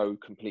don't go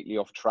completely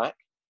off track.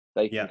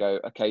 They can go,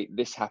 okay,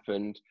 this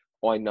happened.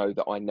 I know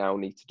that I now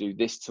need to do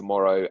this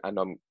tomorrow, and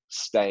I'm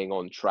staying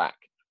on track,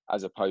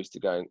 as opposed to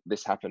going,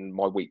 this happened,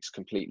 my week's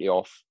completely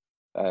off.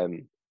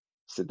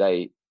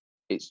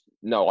 It's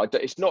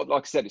not,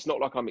 like I said, it's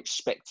not like I'm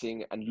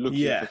expecting and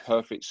looking for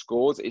perfect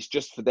scores. It's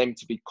just for them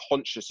to be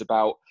conscious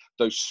about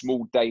those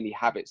small daily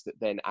habits that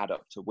then add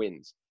up to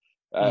wins.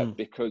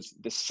 because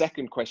the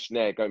second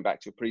questionnaire, going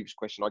back to a previous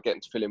question, I get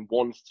them to fill in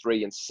 1,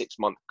 3, and 6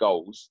 month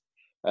goals,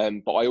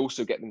 but I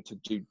also get them to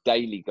do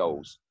daily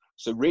goals.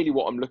 So really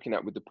what I'm looking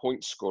at with the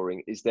point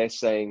scoring is they're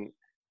saying,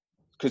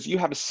 because you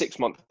have a 6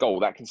 month goal,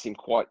 that can seem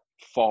quite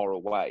far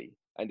away.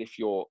 And if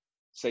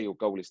say your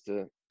goal is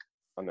to, I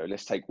don't know,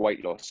 let's take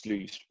weight loss,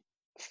 lose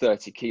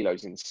 30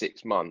 kilos in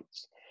 6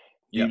 months,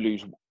 you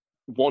lose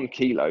 1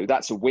 kilo,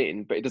 that's a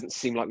win, but it doesn't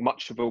seem like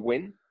much of a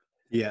win.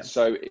 Yeah.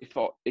 So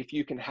if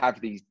you can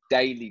have these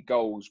daily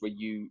goals where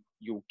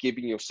you're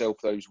giving yourself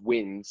those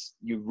wins,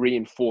 you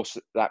reinforce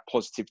that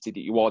positivity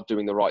that you are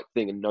doing the right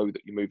thing and know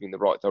that you're moving in the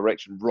right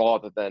direction,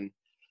 rather than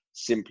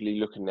simply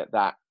looking at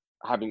that,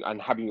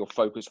 having your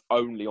focus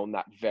only on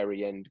that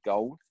very end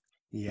goal.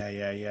 Yeah.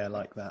 I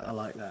like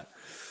that.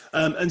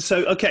 And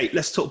so, okay,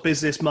 let's talk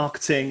business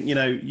marketing.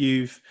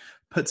 You've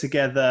put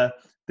together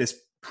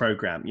this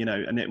program,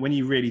 and when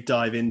you really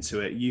dive into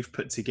it, you've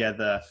put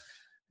together,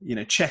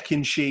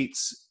 check-in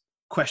sheets,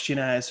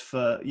 questionnaires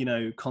for,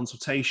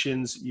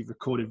 consultations. You've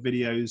recorded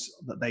videos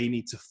that they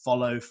need to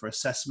follow for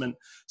assessment.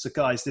 So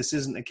guys, this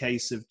isn't a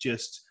case of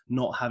just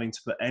not having to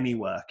put any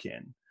work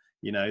in.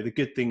 The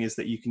good thing is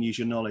that you can use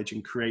your knowledge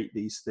and create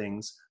these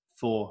things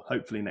for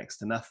hopefully next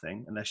to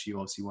nothing, unless you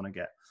obviously want to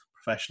get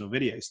professional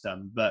videos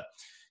done. But,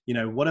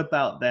 what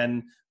about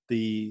then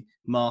the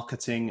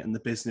marketing and the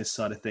business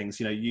side of things?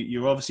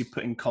 You're obviously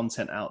putting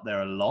content out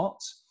there a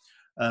lot.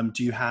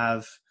 Do you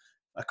have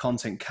a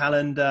content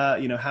calendar?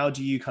 How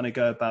do you kind of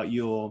go about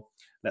your,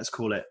 let's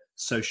call it,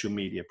 social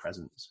media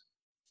presence?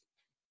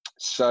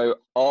 So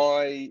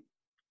I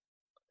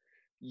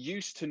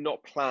used to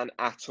not plan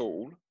at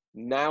all.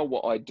 Now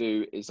what I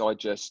do is I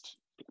just,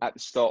 at the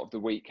start of the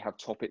week, have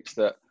topics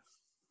that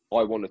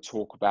I want to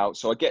talk about.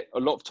 So I get a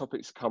lot of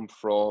topics come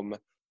from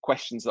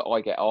questions that I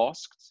get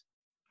asked,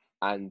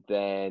 and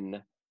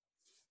then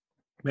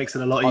makes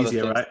it a lot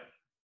easier, right?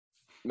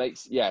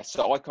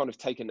 So I kind of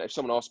take if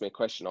someone asks me a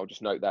question, I'll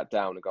just note that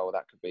down and go, well,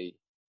 that could be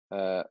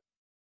a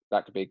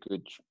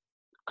good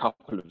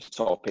couple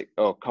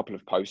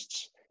of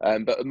posts.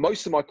 But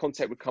most of my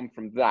content would come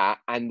from that,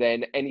 and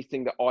then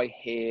anything that I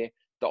hear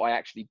that I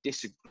actually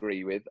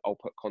disagree with, I'll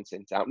put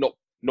content out.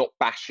 Not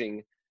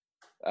bashing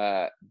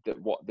the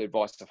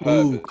advice I've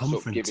heard, but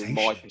sort of giving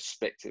my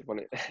perspective on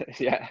it.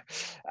 Yeah,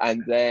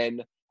 and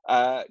then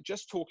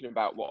just talking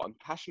about what I'm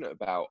passionate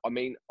about. I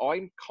mean,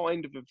 I'm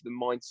kind of the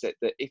mindset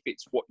that if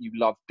it's what you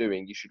love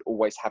doing, you should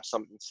always have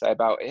something to say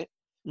about it.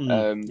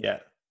 And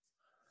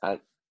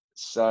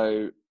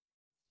so.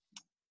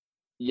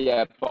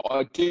 Yeah, but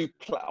I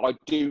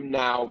do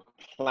now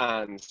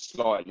plan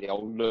slightly.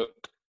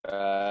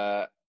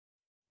 I'll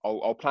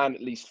plan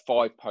at least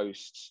 5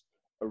 posts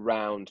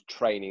around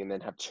training, and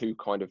then have 2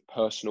 kind of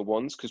personal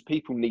ones, because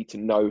people need to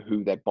know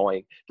who they're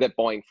buying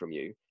from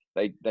you.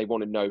 They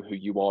want to know who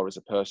you are as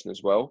a person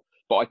as well.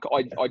 But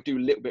I do a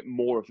little bit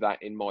more of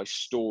that in my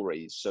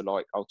stories. So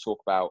like I'll talk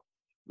about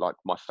like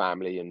my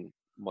family and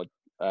my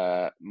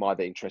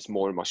other interests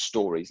more in my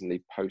stories, and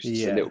leave posts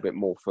a little bit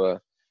more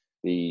for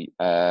the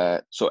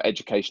sort of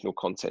educational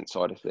content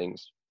side of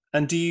things.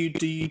 And do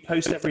you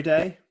post every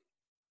day?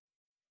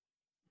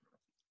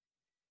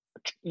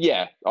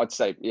 Yeah, I'd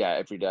say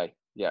every day.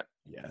 Yeah,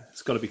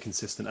 it's got to be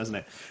consistent, hasn't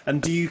it?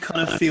 And do you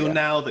kind of feel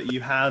now that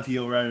you have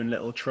your own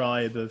little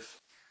tribe of,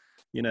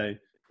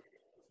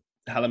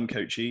 Hallam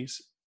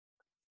coaches?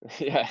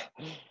 Yeah.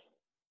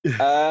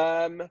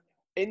 In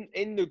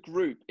the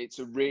group, it's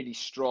a really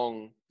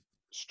strong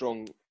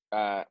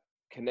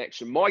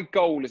connection. My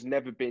goal has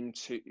never been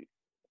to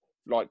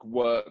like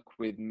work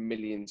with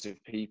millions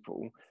of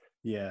people.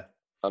 Yeah.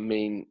 I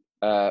mean,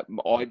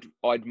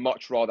 I'd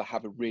much rather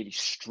have a really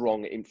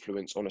strong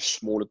influence on a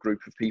smaller group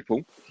of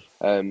people.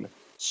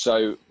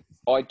 So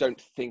I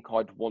don't think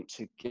I'd want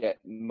to get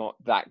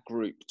that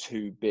group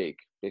too big,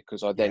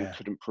 because I then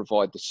couldn't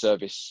provide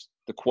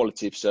the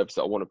quality of service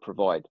that I want to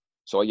provide.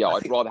 So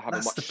I'd rather have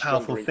a much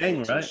stronger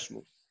influence, right?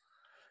 Small.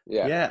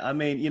 Yeah. I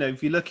mean,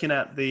 if you're looking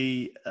at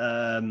the,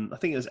 I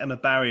think it was Emma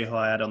Barry who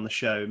I had on the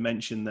show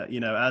mentioned that,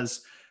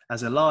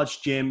 as a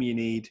large gym, you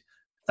need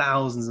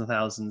thousands and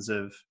thousands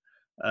of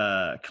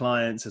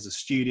clients. As a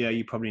studio,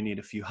 you probably need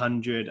a few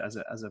hundred. As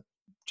a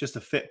just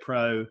a fit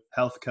pro,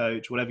 health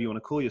coach, whatever you want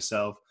to call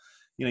yourself,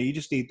 you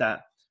just need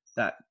that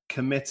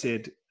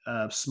committed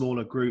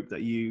smaller group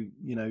that you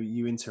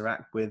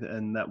interact with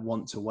and that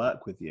want to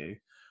work with you.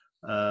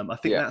 I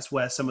think that's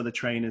where some of the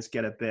trainers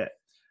get a bit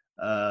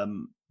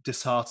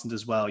disheartened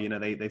as well.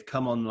 They've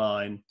come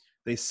online,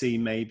 they see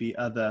maybe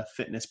other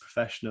fitness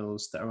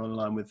professionals that are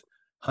online with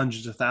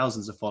hundreds of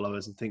thousands of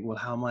followers and think, well,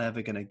 how am I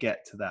ever going to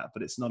get to that?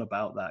 But it's not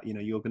about that.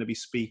 You're going to be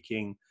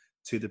speaking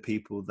to the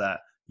people that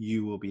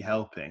you will be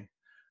helping.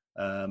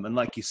 And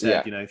like you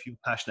said, if you're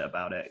passionate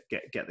about it,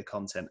 get the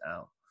content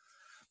out.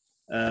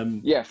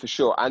 For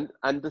sure. And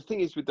the thing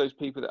is with those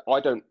people that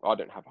I don't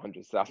have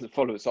hundreds of thousands of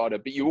followers either,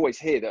 but you always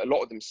hear that a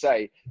lot of them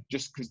say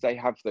just because they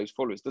have those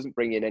followers doesn't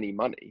bring in any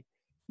money.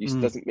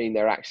 Doesn't mean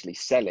they're actually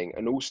selling.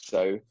 And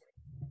also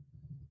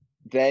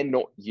they're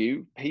not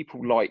you.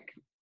 People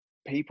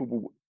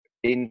will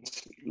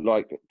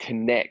like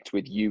connect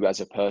with you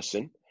as a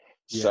person.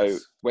 So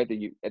Yes. whether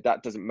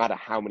that doesn't matter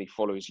how many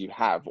followers you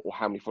have or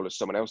how many followers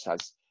someone else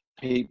has,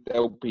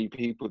 there'll be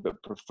people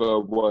that prefer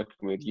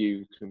working with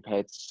you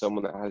compared to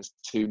someone that has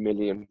 2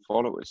 million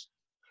followers.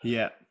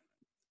 Yeah.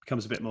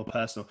 Becomes a bit more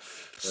personal.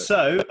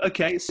 So,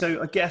 okay.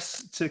 So I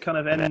guess to kind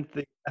of end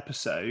the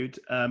episode,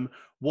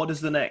 what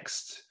does the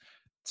next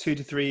 2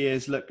 to 3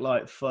 years look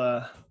like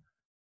for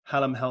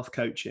Hallam Health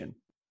Coaching?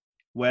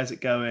 Where's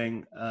it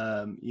going?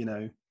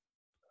 The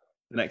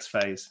next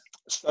phase.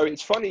 So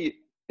it's funny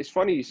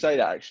you say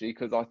that, actually,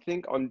 because I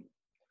think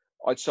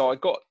I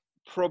got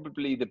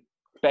probably the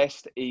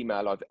best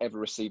email I've ever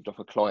received off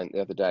a client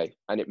the other day,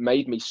 and it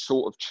made me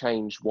sort of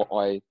change what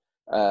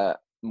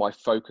my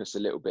focus a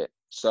little bit.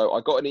 So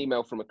I got an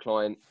email from a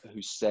client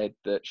who said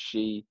that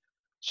she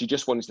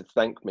just wanted to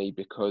thank me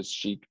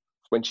because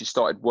when she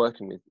started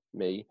working with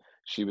me,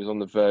 she was on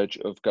the verge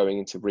of going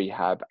into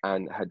rehab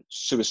and had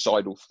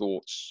suicidal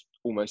thoughts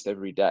almost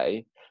every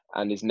day,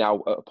 and is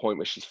now at a point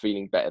where she's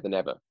feeling better than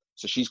ever.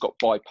 So she's got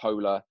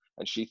bipolar,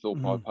 and she thought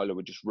bipolar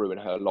would just ruin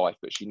her life,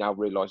 but she now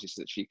realizes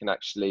that she can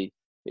actually,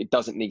 it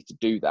doesn't need to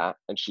do that.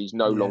 And she's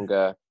no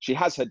longer, she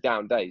has her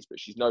down days, but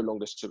she's no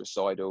longer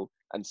suicidal,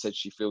 and said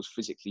she feels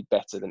physically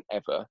better than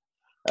ever.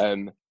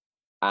 And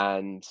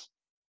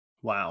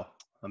wow.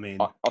 I mean,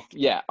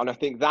 and I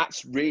think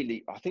that's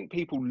really, I think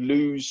people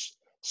lose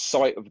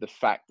sight of the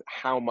fact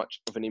how much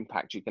of an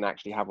impact you can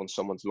actually have on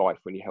someone's life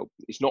when you help.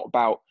 It's not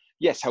about,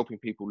 yes, helping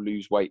people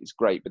lose weight is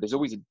great, but there's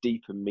always a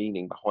deeper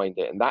meaning behind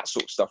it. And that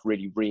sort of stuff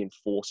really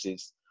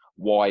reinforces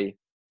why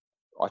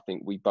I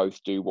think we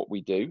both do what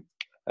we do.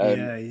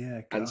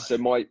 And so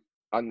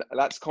and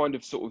that's kind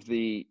of sort of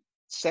the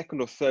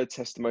second or third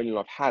testimonial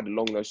I've had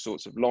along those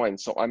sorts of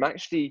lines. So I'm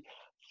actually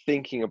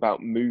thinking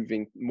about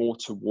moving more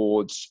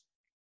towards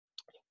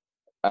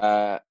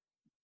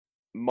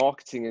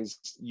marketing as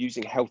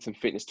using health and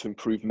fitness to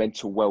improve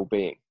mental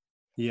well-being.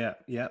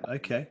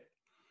 Okay.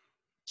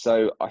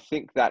 So I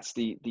think that's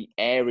the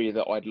area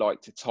that I'd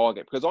like to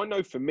target, because I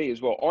know for me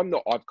as well,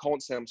 I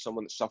can't say I'm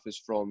someone that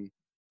suffers from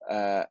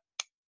ever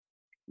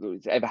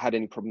had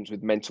any problems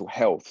with mental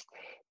health,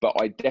 but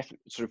I definitely,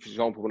 sort of, for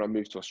example, when I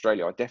moved to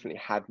Australia, I definitely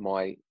had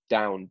my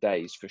down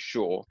days for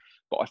sure.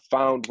 But I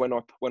found when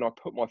I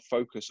put my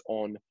focus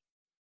on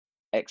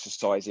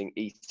exercising,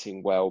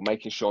 eating well,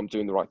 making sure I'm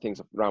doing the right things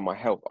around my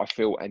health, I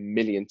feel a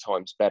million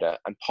times better.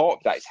 And part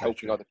of that is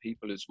helping other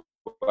people as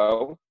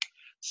well.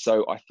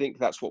 So I think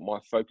that's what my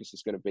focus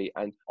is going to be.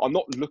 And I'm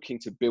not looking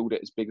to build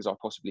it as big as I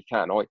possibly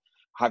can.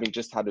 Having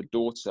just had a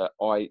daughter,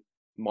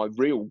 my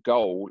real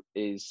goal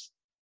is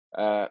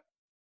to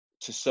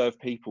serve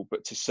people,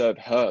 but to serve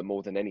her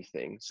more than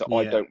anything. So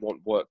I don't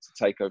want work to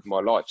take over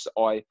my life. So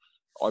I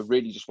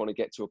really just want to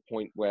get to a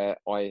point where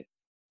I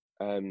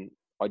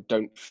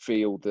don't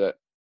feel that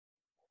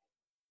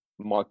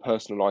my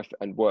personal life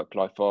and work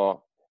life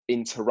are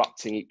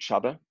interrupting each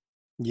other.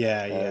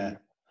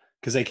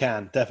 Because they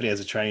can, definitely, as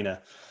a trainer.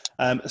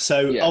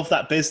 Of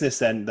that business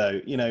then,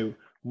 though,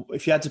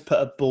 if you had to put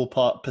a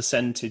ballpark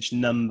percentage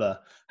number,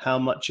 how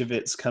much of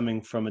it's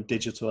coming from a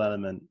digital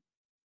element?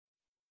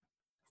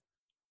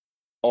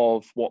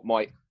 Of what,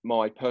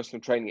 my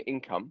personal training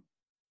income?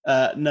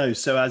 No,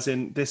 so as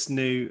in this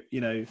new,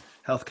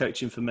 health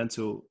coaching for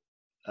mental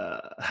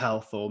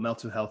health or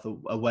mental health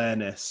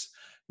awareness,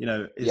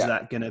 is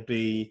that going to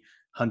be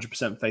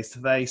 100%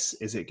 face-to-face?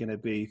 Is it going to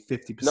be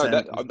 50%?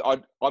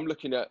 No, I'm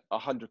looking at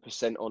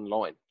 100%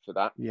 online for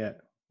that. Yeah.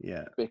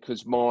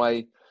 Because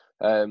my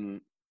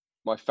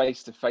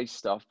face-to-face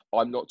stuff,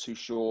 I'm not too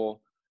sure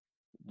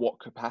what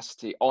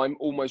capacity. I'm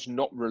almost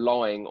not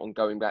relying on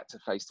going back to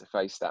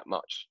face-to-face that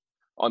much.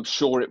 I'm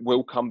sure it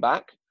will come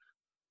back,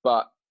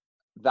 but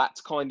that's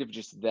kind of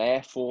just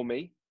there for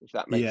me, if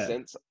that makes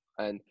sense.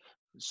 And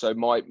so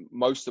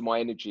most of my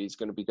energy is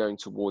going to be going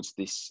towards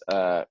this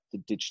the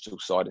digital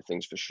side of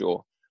things for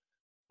sure,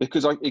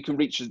 because you can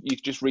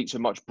just reach a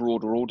much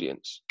broader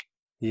audience.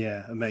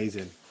 Yeah,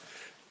 amazing.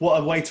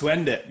 What a way to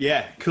end it.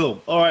 Yeah,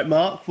 cool. All right,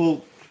 Mark.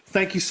 Well,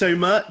 thank you so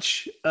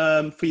much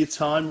for your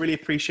time. Really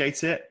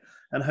appreciate it.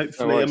 And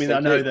hopefully, I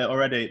know that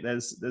already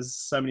there's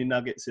so many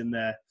nuggets in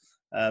there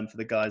for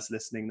the guys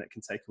listening that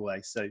can take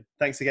away. So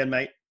thanks again,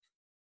 mate.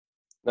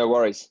 No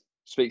worries.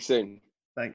 Speak soon.